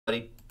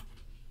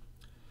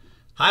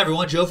Hi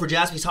everyone, Joe for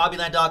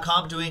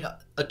JaspysHobbyland.com doing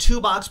a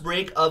 2-box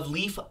break of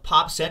Leaf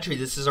Pop Century.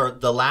 This is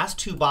the last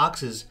 2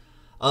 boxes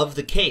of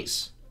the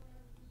case.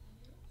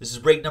 This is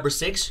break number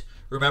 6.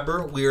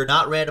 Remember, we are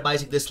not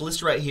randomizing this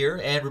list right here,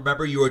 and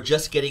remember, you are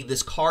just getting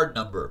this card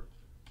number.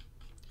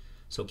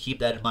 So keep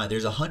that in mind.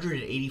 There's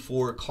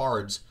 184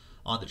 cards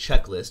on the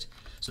checklist.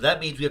 So that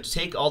means we have to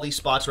take all these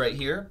spots right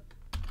here.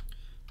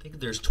 I think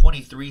there's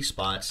 23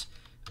 spots.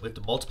 We have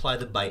to multiply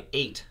them by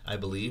 8, I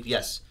believe.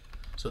 Yes.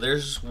 So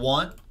there's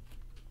 1,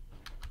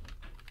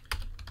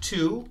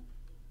 2,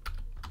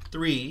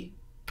 3,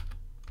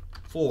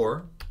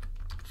 4,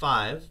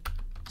 5,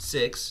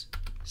 6,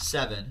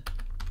 7,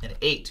 and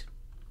 8.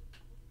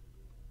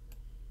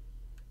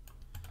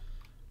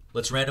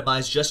 Let's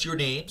randomize just your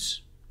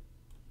names.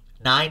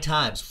 9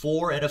 times.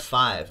 4 and a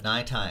 5.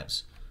 9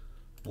 times.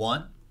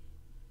 1.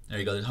 There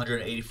you go. There's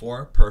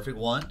 184. Perfect.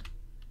 1,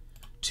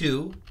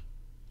 2,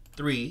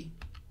 3,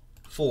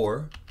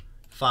 4,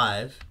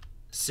 5,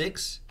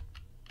 6,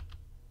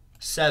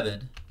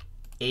 7,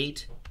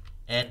 8,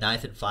 and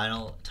 9th and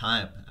final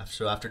time.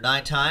 So after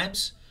 9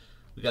 times,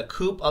 we got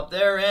Coop up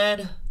there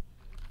and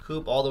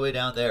Coop all the way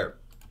down there.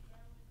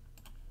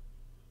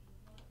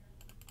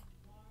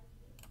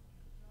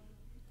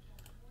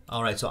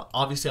 All right, so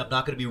obviously I'm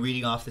not going to be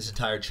reading off this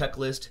entire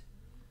checklist.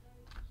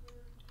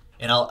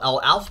 And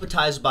I'll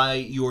alphabetize by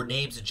your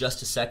names in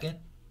just a second.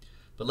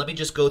 But let me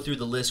just go through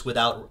the list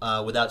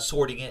without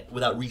sorting it,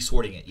 without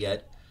resorting it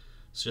yet.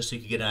 So just so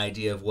you can get an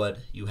idea of what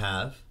you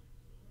have.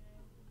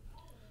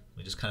 Let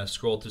me just kind of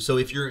scroll through. So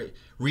if you're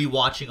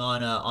re-watching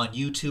on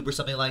YouTube or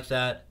something like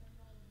that,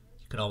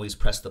 you can always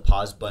press the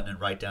pause button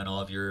and write down all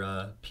of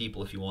your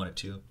people if you wanted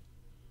to.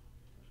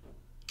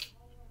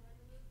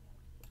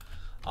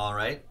 All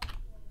right.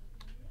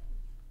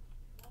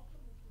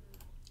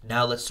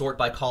 Now let's sort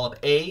by column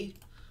A.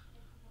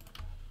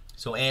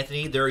 So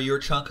Anthony, there are your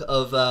chunk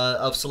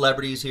of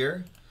celebrities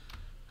here.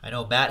 I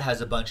know Matt has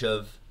a bunch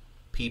of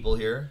people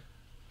here.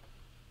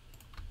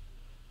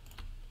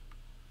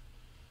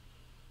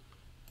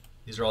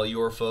 These are all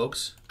your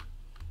folks.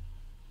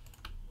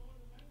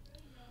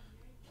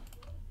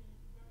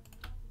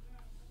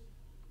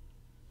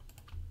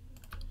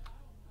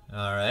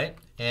 All right,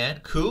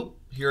 and Coop,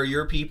 here are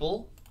your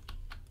people.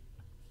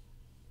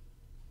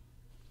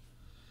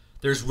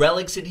 There's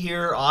relics in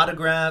here,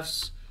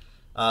 autographs,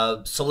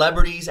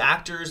 celebrities,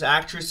 actors,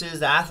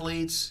 actresses,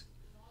 athletes,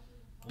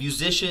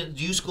 musicians,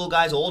 new school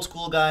guys, old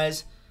school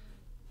guys.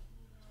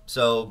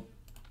 So,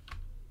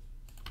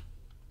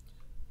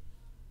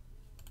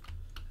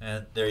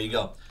 and there you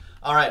go.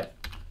 All right.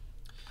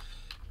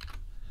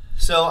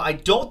 So I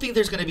don't think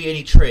there's going to be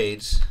any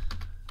trades.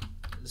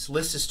 This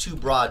list is too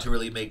broad to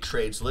really make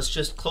trades. So let's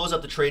just close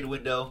up the trade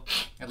window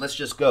and let's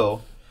just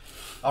go.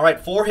 All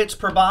right, 4 hits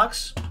per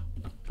box.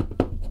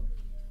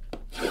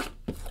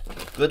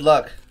 Good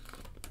luck.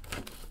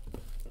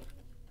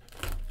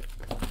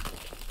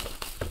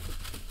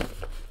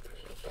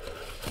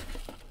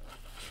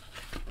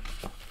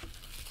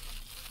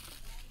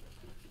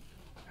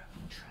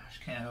 Trash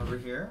can over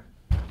here.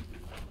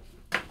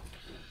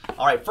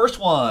 All right, first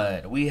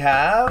one. We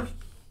have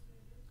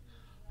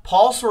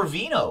Paul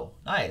Sorvino.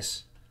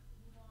 Nice.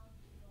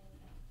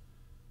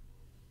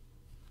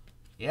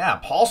 Yeah,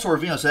 Paul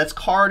Sorvino. So that's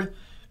card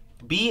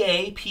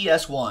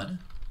BAPS1.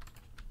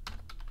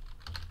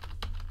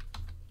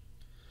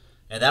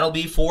 And that'll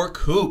be for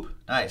Coop.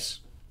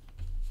 Nice.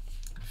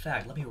 In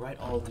fact, let me write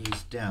all of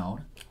these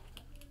down.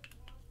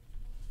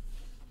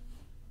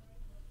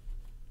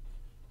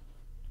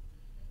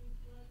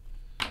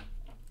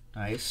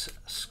 Nice.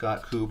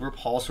 Scott Cooper,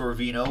 Paul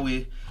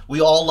Sorvino. We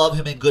all love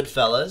him in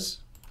Goodfellas.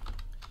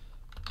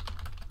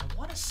 I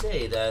want to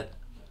say that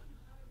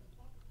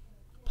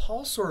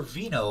Paul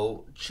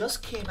Sorvino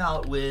just came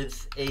out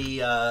with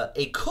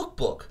a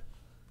cookbook.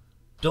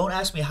 Don't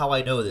ask me how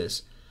I know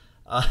this.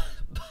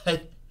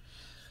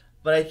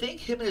 But I think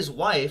him and his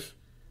wife,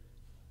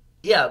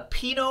 yeah,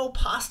 Pinot,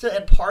 Pasta,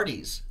 and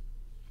Parties.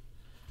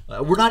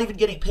 We're not even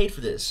getting paid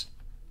for this,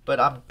 but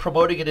I'm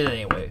promoting it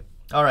anyway.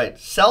 All right,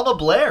 Selma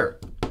Blair.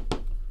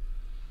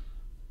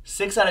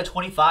 6 out of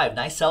 25.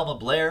 Nice Selma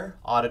Blair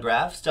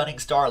autograph. Stunning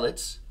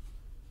Starlets,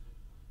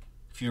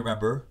 if you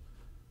remember.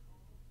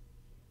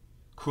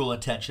 Cruel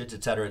Intentions,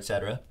 etc.,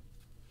 etc.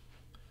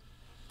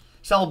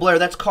 Selma Blair,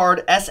 that's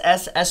card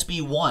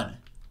SSSB1.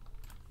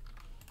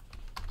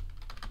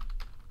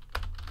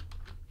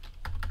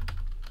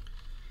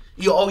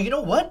 Oh, you know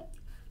what?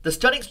 The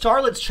Stunning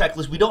Starlets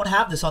checklist, we don't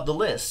have this on the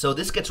list, so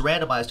this gets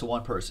randomized to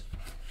one person.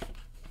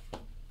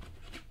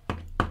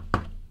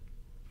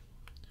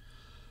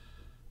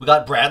 We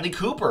got Bradley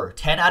Cooper,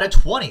 10 out of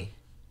 20.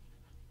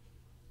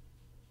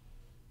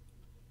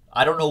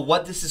 I don't know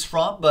what this is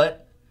from,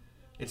 but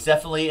it's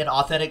definitely an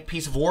authentic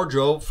piece of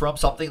wardrobe from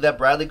something that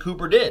Bradley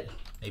Cooper did.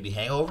 Maybe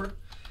Hangover?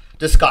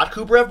 Does Scott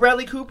Cooper have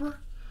Bradley Cooper?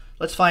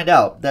 Let's find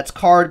out. That's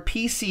card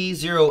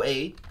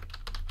PC08.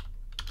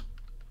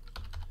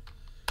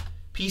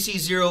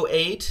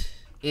 PC08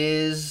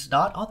 is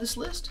not on this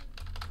list.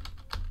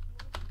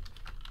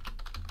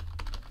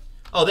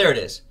 Oh, there it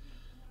is.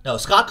 No,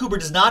 Scott Cooper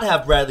does not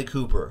have Bradley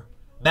Cooper.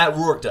 Matt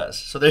Rourke does.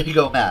 So there you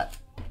go, Matt.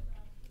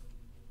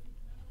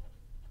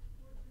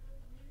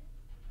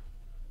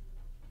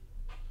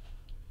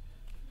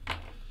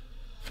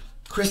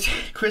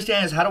 Chris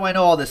Daniels, how do I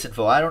know all this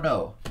info? I don't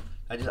know.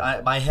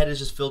 My head is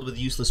just filled with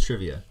useless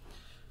trivia.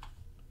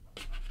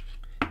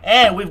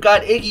 And we've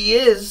got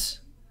Iggy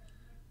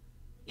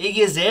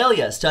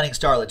Azalea, Stunning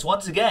Starlets.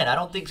 Once again, I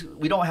don't think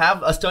we don't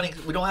have Stunning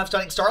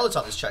Starlets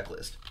on this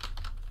checklist.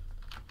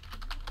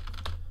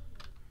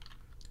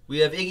 We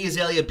have Iggy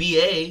Azalea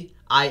BA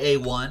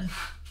IA1,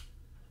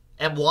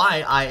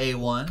 MY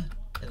IA1,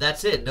 and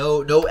that's it.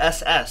 No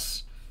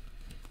SS.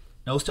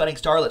 No Stunning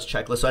Starlets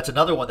checklist, so that's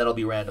another one that'll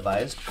be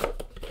randomized.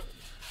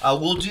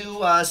 We'll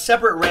do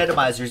separate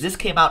randomizers. This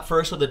came out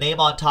first, so the name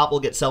on top will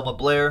get Selma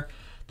Blair.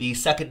 The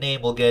second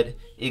name will get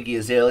Iggy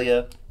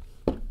Azalea.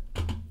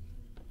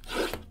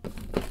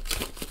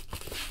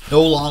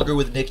 No longer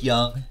with Nick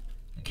Young,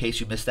 in case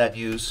you missed that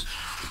news.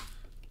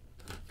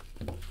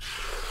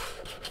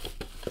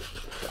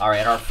 All right,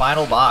 and our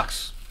final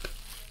box.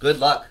 Good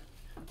luck.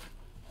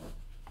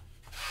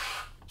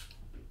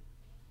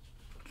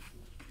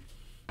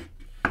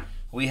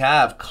 We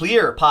have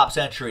clear Pop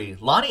Century,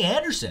 Lonnie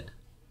Anderson.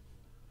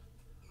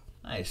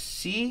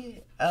 Nice.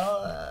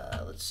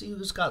 Let's see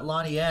who's got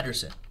Lonnie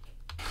Anderson.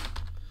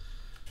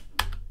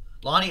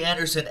 Lonnie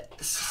Anderson,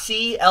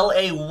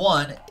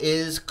 CLA1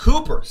 is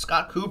Cooper,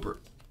 Scott Cooper.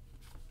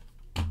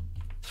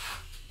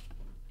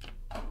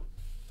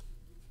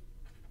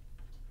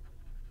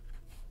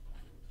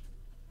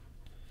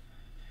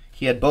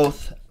 He had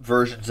both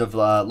versions of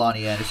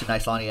Lonnie Anderson.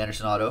 Nice Lonnie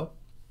Anderson auto.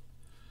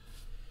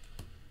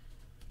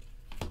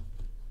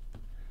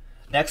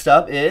 Next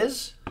up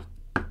is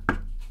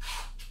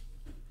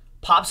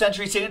Pop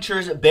Century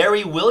Signatures,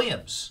 Barry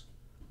Williams.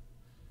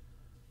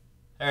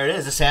 There it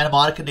is, a Santa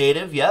Monica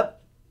native,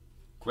 yep.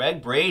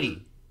 Greg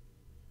Brady.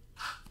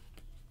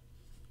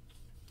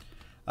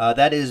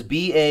 That is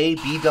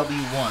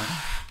BABW1.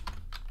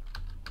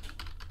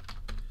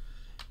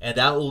 And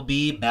that will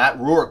be Matt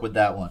Rourke with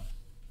that one.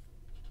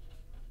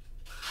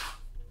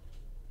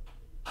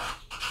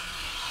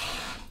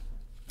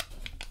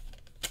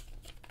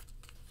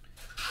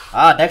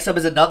 Next up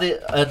is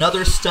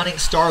another Stunning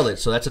Starlet,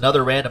 so that's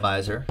another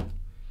randomizer.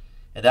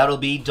 And that'll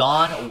be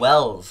Dawn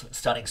Wells,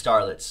 Stunning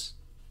Starlets.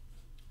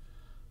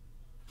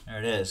 There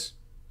it is.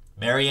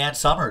 Marianne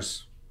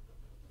Summers.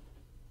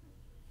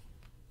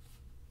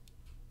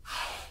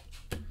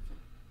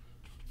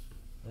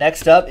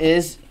 Next up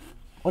is,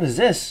 what is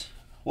this?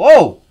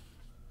 Whoa!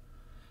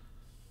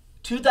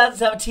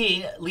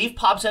 2017 Leaf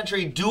Pop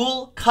Century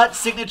Dual Cut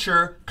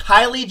Signature,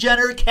 Kylie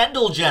Jenner,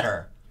 Kendall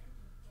Jenner.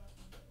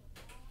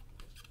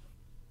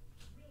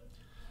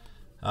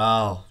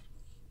 Oh,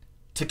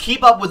 to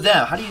keep up with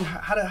them,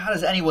 how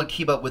does anyone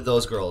keep up with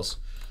those girls?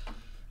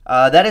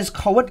 That is,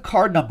 what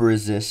card number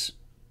is this?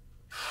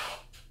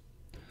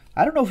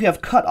 I don't know if you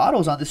have cut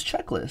autos on this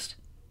checklist.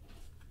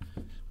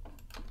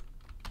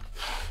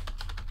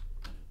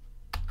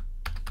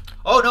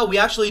 Oh no, we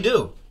actually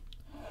do.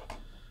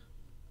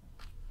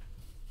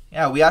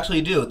 Yeah, we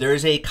actually do. There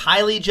is a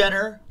Kylie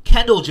Jenner,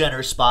 Kendall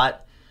Jenner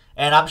spot,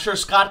 and I'm sure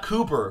Scott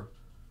Cooper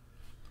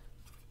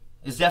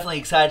is definitely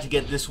excited to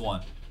get this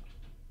one.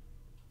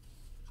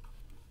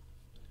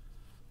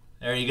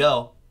 There you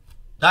go.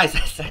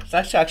 Nice.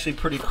 That's actually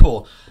pretty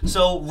cool.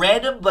 So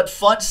random but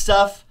fun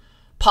stuff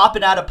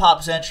popping out of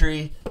Pop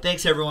Century.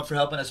 Thanks everyone for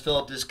helping us fill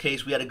up this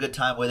case. We had a good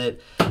time with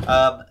it.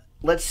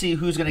 Let's see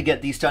who's going to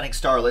get these Stunning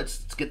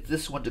Starlets. Let's get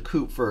this one to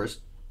Coop first.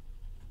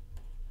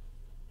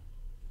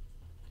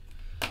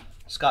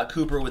 Scott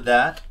Cooper with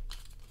that.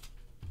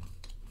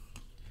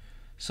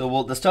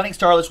 So the Stunning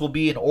Starlets will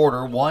be in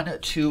order 1,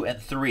 2, and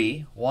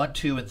 3. 1,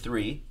 2, and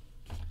 3.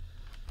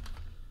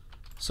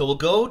 So we'll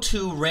go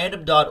to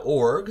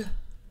random.org.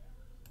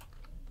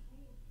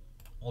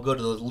 We'll go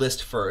to the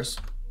list first.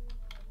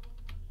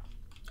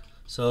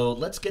 So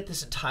let's get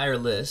this entire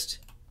list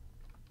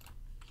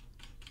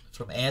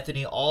from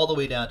Anthony all the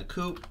way down to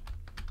Coop.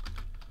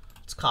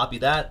 Let's copy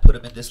that, put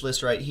them in this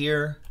list right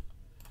here.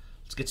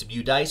 Let's get some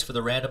new dice for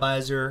the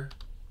randomizer.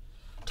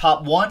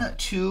 Top 1,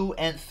 2,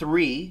 and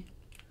 3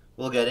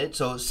 we'll get it.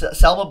 So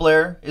Selma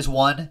Blair is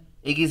 1,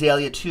 Iggy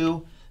Azalea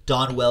 2,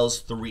 Dawn Wells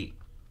 3.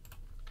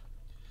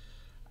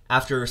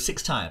 After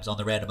 6 times on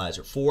the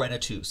randomizer, 4 and a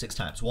 2, 6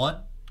 times. 1,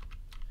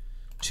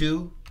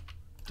 2,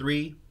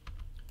 3,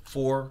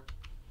 4,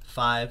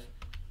 5,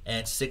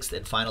 and 6th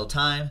and final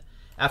time.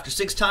 After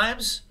 6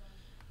 times,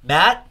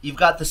 Matt, you've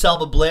got the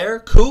Selma Blair,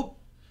 Coop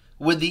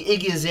with the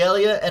Iggy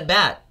Azalea, and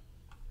Matt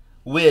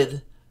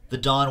with the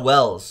Dawn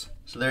Wells.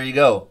 So there you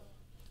go.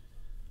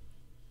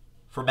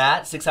 For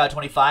Matt, 6 out of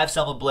 25,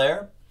 Selma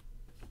Blair.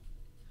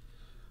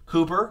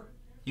 Cooper,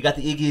 you got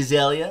the Iggy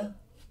Azalea.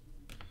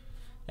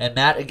 And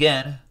Matt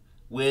again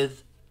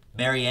with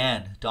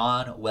Marianne,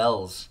 Dawn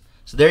Wells.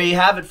 So there you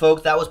have it,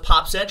 folks. That was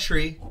Pop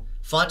Century.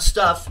 Fun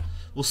stuff.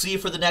 We'll see you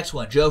for the next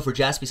one. Joe for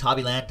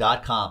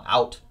JaspysHobbyland.com.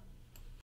 Out.